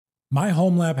My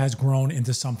home lab has grown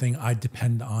into something I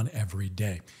depend on every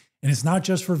day. And it's not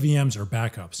just for VMs or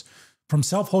backups. From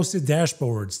self-hosted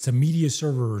dashboards to media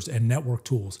servers and network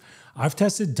tools, I've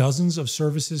tested dozens of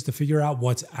services to figure out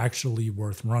what's actually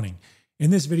worth running. In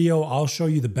this video, I'll show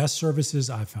you the best services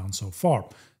I've found so far,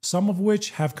 some of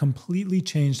which have completely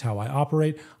changed how I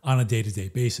operate on a day-to-day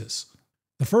basis.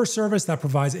 The first service that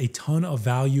provides a ton of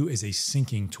value is a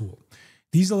syncing tool.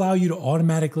 These allow you to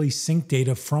automatically sync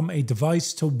data from a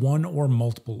device to one or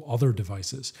multiple other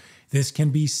devices. This can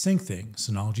be SyncThing,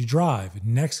 Synology Drive,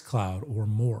 Nextcloud, or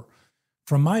more.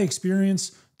 From my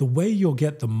experience, the way you'll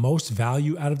get the most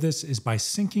value out of this is by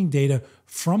syncing data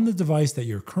from the device that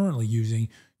you're currently using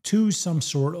to some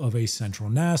sort of a central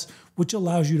NAS, which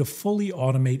allows you to fully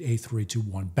automate a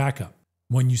 3-2-1 backup.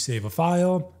 When you save a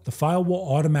file, the file will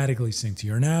automatically sync to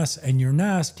your NAS, and your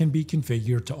NAS can be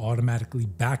configured to automatically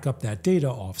back up that data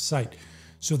off-site.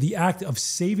 So the act of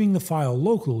saving the file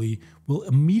locally will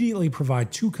immediately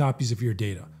provide 2 copies of your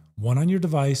data, one on your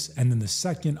device and then the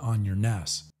second on your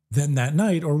NAS. Then that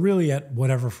night, or really at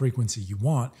whatever frequency you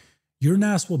want, your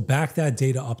NAS will back that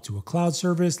data up to a cloud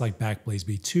service like Backblaze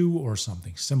B2 or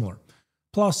something similar.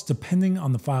 Plus, depending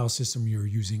on the file system you're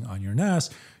using on your NAS,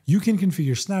 you can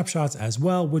configure snapshots as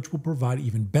well, which will provide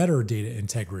even better data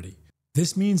integrity.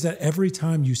 This means that every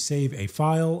time you save a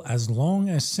file, as long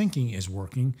as syncing is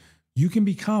working, you can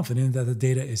be confident that the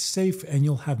data is safe and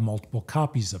you'll have multiple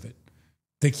copies of it.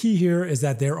 The key here is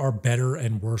that there are better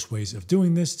and worse ways of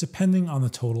doing this depending on the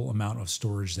total amount of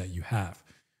storage that you have.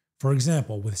 For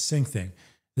example, with SyncThing,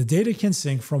 the data can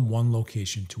sync from one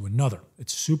location to another.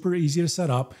 It's super easy to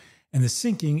set up, and the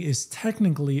syncing is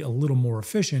technically a little more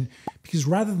efficient because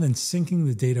rather than syncing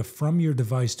the data from your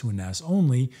device to a NAS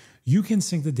only, you can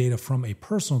sync the data from a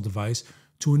personal device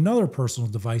to another personal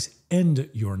device and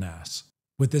your NAS.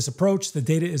 With this approach, the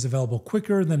data is available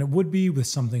quicker than it would be with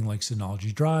something like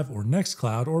Synology Drive or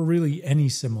Nextcloud or really any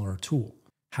similar tool.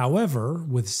 However,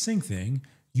 with SyncThing,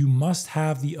 you must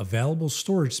have the available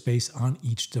storage space on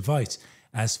each device,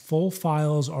 as full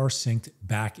files are synced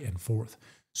back and forth.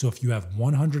 So if you have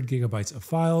 100 gigabytes of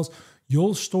files,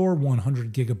 you'll store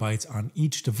 100 gigabytes on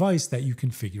each device that you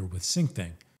configure with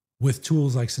SyncThing. With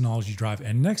tools like Synology Drive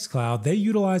and Nextcloud, they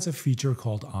utilize a feature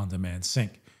called On-Demand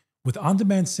Sync. With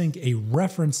On-Demand Sync, a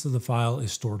reference to the file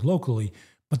is stored locally,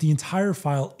 but the entire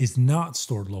file is not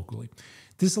stored locally.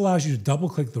 This allows you to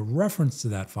double-click the reference to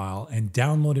that file and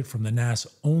download it from the NAS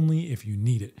only if you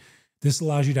need it. This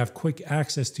allows you to have quick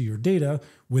access to your data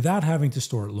without having to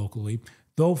store it locally,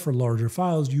 though for larger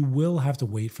files, you will have to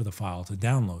wait for the file to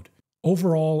download.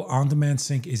 Overall, On-Demand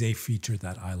Sync is a feature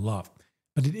that I love,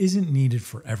 but it isn't needed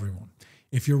for everyone.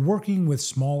 If you're working with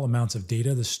small amounts of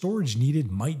data, the storage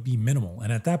needed might be minimal,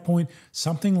 and at that point,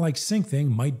 something like SyncThing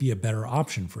might be a better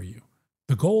option for you.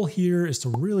 The goal here is to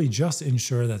really just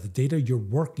ensure that the data you're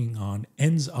working on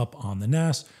ends up on the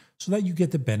NAS so that you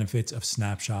get the benefits of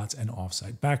snapshots and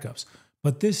offsite backups.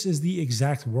 But this is the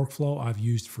exact workflow I've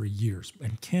used for years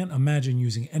and can't imagine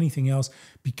using anything else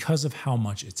because of how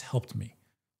much it's helped me.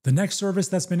 The next service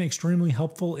that's been extremely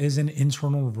helpful is an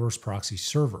internal reverse proxy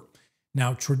server.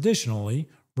 Now, traditionally,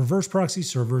 reverse proxy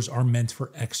servers are meant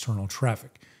for external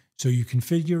traffic. So you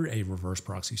configure a reverse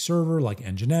proxy server like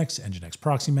Nginx, Nginx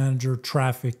Proxy Manager,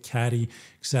 Traffic, Caddy,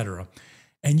 etc.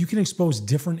 And you can expose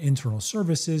different internal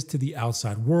services to the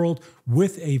outside world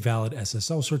with a valid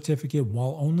SSL certificate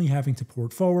while only having to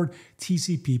port forward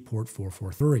TCP port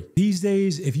 443. These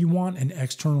days, if you want an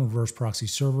external reverse proxy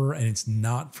server and it's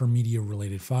not for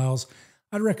media-related files,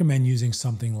 I'd recommend using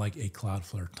something like a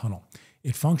Cloudflare tunnel.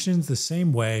 It functions the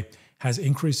same way, has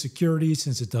increased security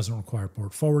since it doesn't require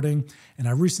port forwarding, and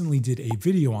I recently did a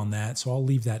video on that, so I'll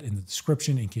leave that in the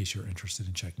description in case you're interested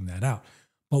in checking that out.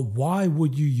 But why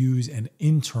would you use an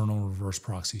internal reverse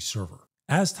proxy server?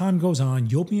 As time goes on,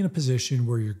 you'll be in a position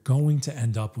where you're going to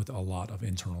end up with a lot of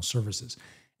internal services,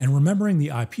 and remembering the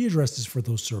IP addresses for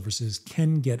those services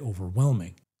can get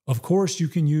overwhelming. Of course, you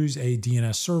can use a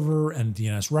DNS server and a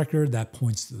DNS record that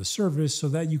points to the service so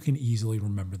that you can easily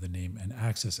remember the name and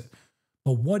access it.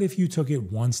 But what if you took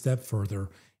it one step further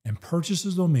and purchased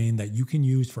a domain that you can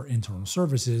use for internal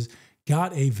services,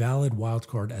 got a valid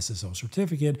wildcard SSL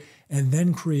certificate, and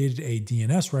then created a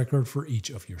DNS record for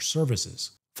each of your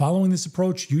services? Following this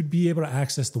approach, you'd be able to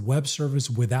access the web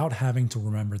service without having to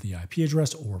remember the IP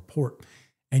address or port.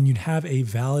 And you'd have a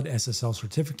valid SSL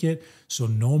certificate, so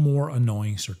no more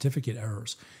annoying certificate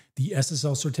errors. The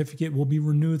SSL certificate will be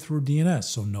renewed through DNS,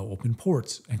 so no open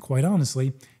ports. And quite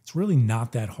honestly, it's really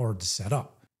not that hard to set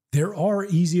up. There are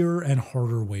easier and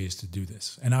harder ways to do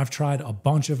this, and I've tried a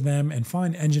bunch of them and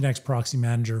find Nginx Proxy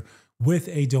Manager with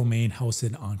a domain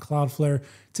hosted on Cloudflare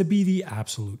to be the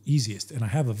absolute easiest. And I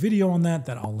have a video on that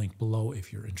I'll link below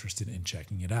if you're interested in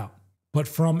checking it out. But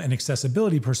from an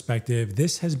accessibility perspective,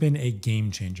 this has been a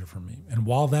game changer for me. And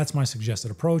while that's my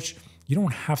suggested approach, you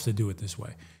don't have to do it this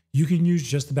way. You can use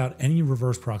just about any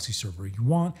reverse proxy server you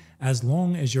want as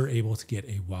long as you're able to get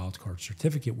a wildcard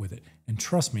certificate with it. And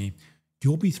trust me,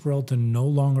 you'll be thrilled to no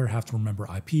longer have to remember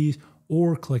IPs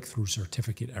or click through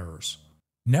certificate errors.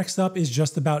 Next up is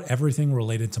just about everything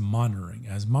related to monitoring,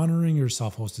 as monitoring your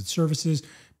self-hosted services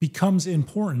becomes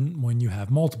important when you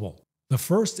have multiple. The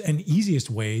first and easiest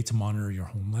way to monitor your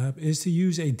home lab is to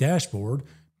use a dashboard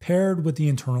paired with the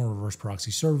internal reverse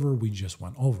proxy server we just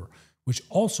went over, which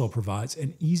also provides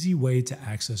an easy way to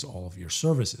access all of your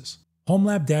services. Home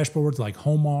lab dashboards like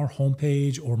HomeR,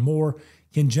 Homepage, or more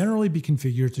can generally be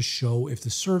configured to show if the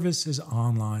service is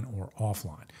online or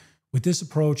offline. With this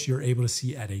approach, you're able to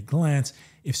see at a glance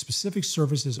if specific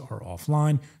services are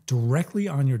offline directly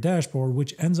on your dashboard,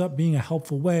 which ends up being a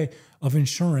helpful way of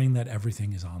ensuring that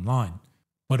everything is online.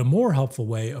 But a more helpful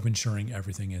way of ensuring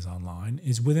everything is online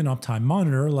is with an uptime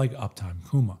monitor like Uptime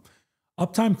Kuma.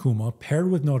 Uptime Kuma paired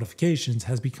with notifications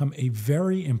has become a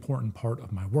very important part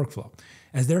of my workflow,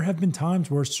 as there have been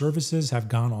times where services have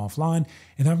gone offline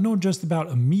and I've known just about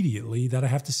immediately that I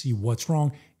have to see what's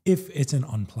wrong if it's an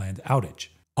unplanned outage.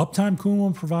 Uptime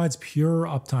Kuma provides pure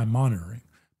uptime monitoring,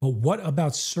 but what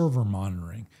about server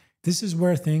monitoring? This is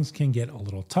where things can get a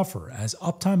little tougher, as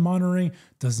uptime monitoring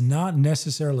does not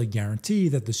necessarily guarantee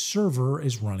that the server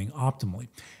is running optimally,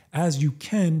 as you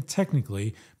can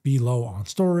technically be low on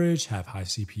storage, have high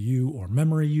CPU or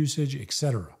memory usage,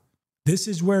 etc. This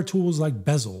is where tools like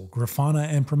Bezel, Grafana,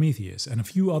 and Prometheus, and a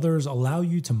few others allow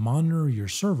you to monitor your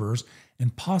servers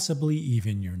and possibly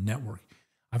even your network.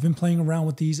 I've been playing around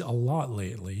with these a lot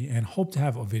lately and hope to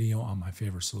have a video on my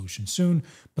favorite solution soon,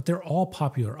 but they're all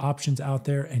popular options out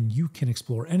there and you can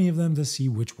explore any of them to see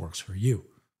which works for you.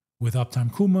 With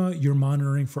Uptime Kuma, you're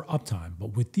monitoring for uptime,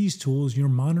 but with these tools, you're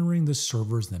monitoring the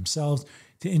servers themselves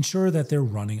to ensure that they're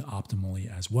running optimally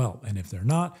as well, and if they're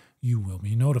not, you will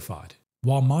be notified.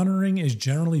 While monitoring is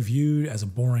generally viewed as a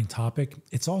boring topic,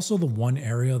 it's also the one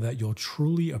area that you'll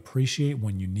truly appreciate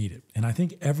when you need it. And I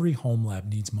think every home lab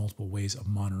needs multiple ways of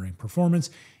monitoring performance,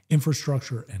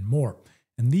 infrastructure, and more.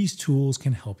 And these tools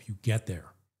can help you get there.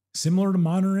 Similar to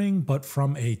monitoring, but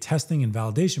from a testing and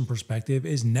validation perspective,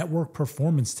 is network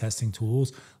performance testing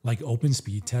tools like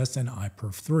OpenSpeedTest and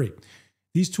iPerf3.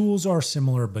 These tools are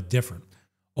similar but different.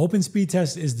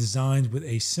 OpenSpeedTest is designed with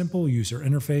a simple user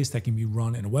interface that can be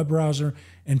run in a web browser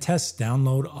and tests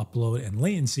download, upload, and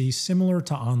latency similar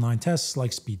to online tests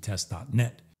like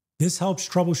speedtest.net. This helps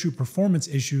troubleshoot performance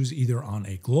issues either on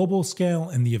a global scale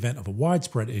in the event of a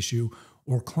widespread issue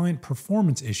or client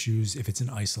performance issues if it's an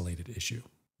isolated issue.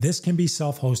 This can be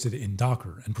self-hosted in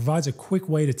Docker and provides a quick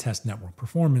way to test network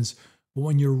performance, but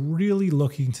when you're really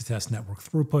looking to test network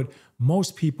throughput,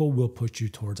 most people will put you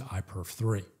towards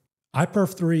iPerf3.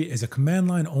 iPerf3 is a command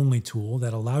line only tool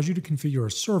that allows you to configure a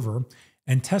server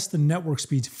and test the network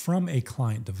speeds from a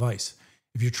client device.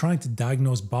 If you're trying to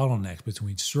diagnose bottlenecks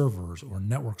between servers or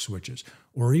network switches,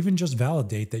 or even just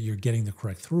validate that you're getting the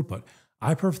correct throughput,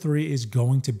 iPerf3 is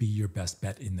going to be your best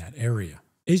bet in that area.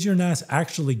 Is your NAS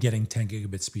actually getting 10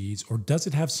 gigabit speeds, or does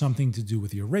it have something to do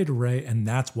with your RAID array and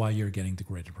that's why you're getting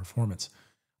degraded performance?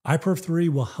 iPerf3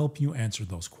 will help you answer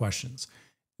those questions.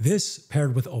 This,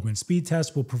 paired with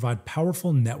OpenSpeedTest, will provide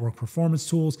powerful network performance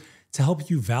tools to help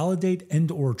you validate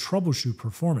and/or troubleshoot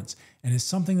performance, and is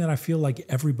something that I feel like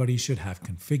everybody should have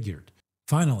configured.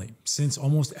 Finally, since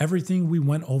almost everything we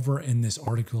went over in this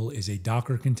article is a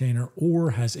Docker container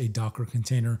or has a Docker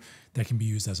container that can be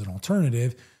used as an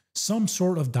alternative, some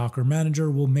sort of Docker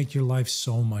manager will make your life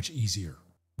so much easier.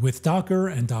 With Docker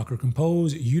and Docker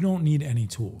Compose, you don't need any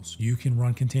tools. You can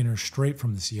run containers straight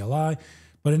from the CLI,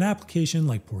 but an application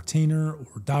like Portainer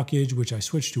or Dockage, which I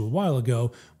switched to a while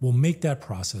ago, will make that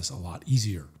process a lot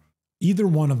easier. Either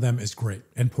one of them is great,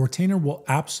 and Portainer will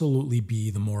absolutely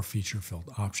be the more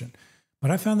feature-filled option. But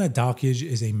I found that Dockage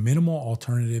is a minimal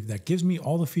alternative that gives me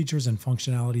all the features and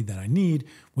functionality that I need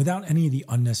without any of the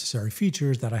unnecessary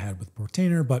features that I had with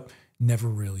Portainer but never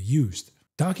really used.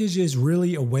 Dockage is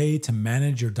really a way to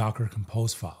manage your Docker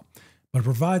Compose file, but it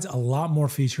provides a lot more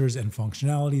features and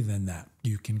functionality than that.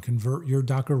 You can convert your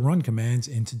Docker run commands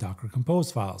into Docker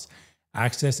Compose files,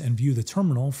 access and view the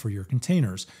terminal for your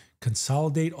containers,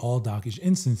 consolidate all Dockage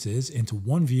instances into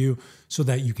one view so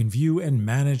that you can view and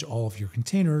manage all of your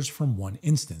containers from one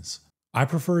instance. I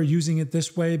prefer using it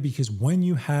this way because when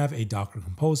you have a Docker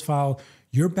Compose file,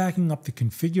 you're backing up the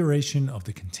configuration of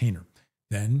the container.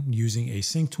 Then, using a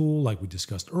sync tool like we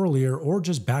discussed earlier, or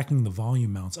just backing the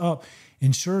volume mounts up,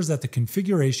 ensures that the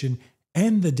configuration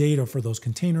and the data for those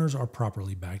containers are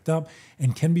properly backed up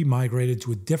and can be migrated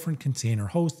to a different container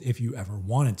host if you ever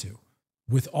wanted to.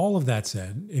 With all of that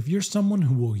said, if you're someone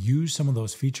who will use some of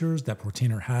those features that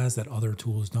Portainer has that other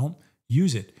tools don't,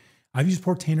 use it. I've used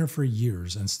Portainer for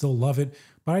years and still love it,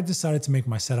 but I decided to make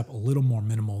my setup a little more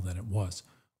minimal than it was.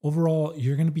 Overall,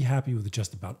 you're going to be happy with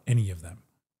just about any of them.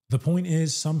 The point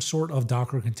is, some sort of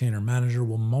Docker container manager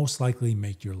will most likely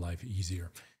make your life easier.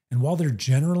 And while they're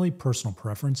generally personal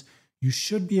preference, you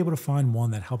should be able to find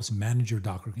one that helps manage your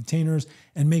Docker containers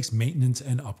and makes maintenance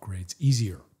and upgrades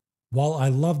easier. While I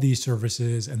love these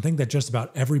services and think that just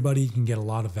about everybody can get a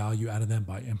lot of value out of them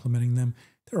by implementing them,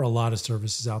 there are a lot of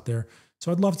services out there.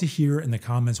 So I'd love to hear in the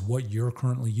comments what you're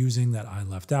currently using that I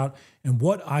left out and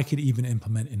what I could even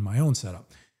implement in my own setup.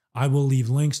 I will leave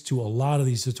links to a lot of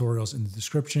these tutorials in the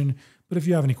description, but if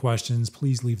you have any questions,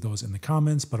 please leave those in the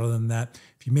comments. But other than that,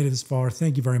 if you made it this far,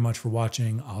 thank you very much for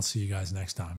watching. I'll see you guys next time.